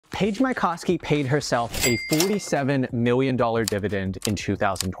Paige Mycoskie paid herself a $47 million dividend in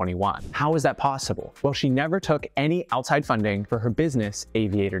 2021. How is that possible? Well, she never took any outside funding for her business,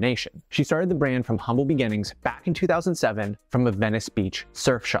 Aviator Nation. She started the brand from humble beginnings back in 2007 from a Venice Beach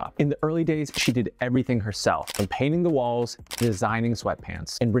surf shop. In the early days, she did everything herself, from painting the walls to designing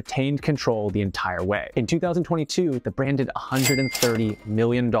sweatpants, and retained control the entire way. In 2022, the brand did $130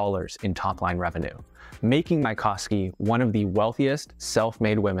 million in top-line revenue, making Mycoskie one of the wealthiest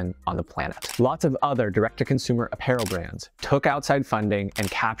self-made women on the planet. Lots of other direct-to-consumer apparel brands took outside funding and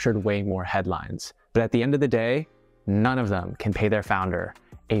captured way more headlines. But at the end of the day, none of them can pay their founder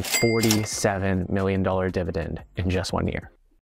a $47 million dividend in just 1 year.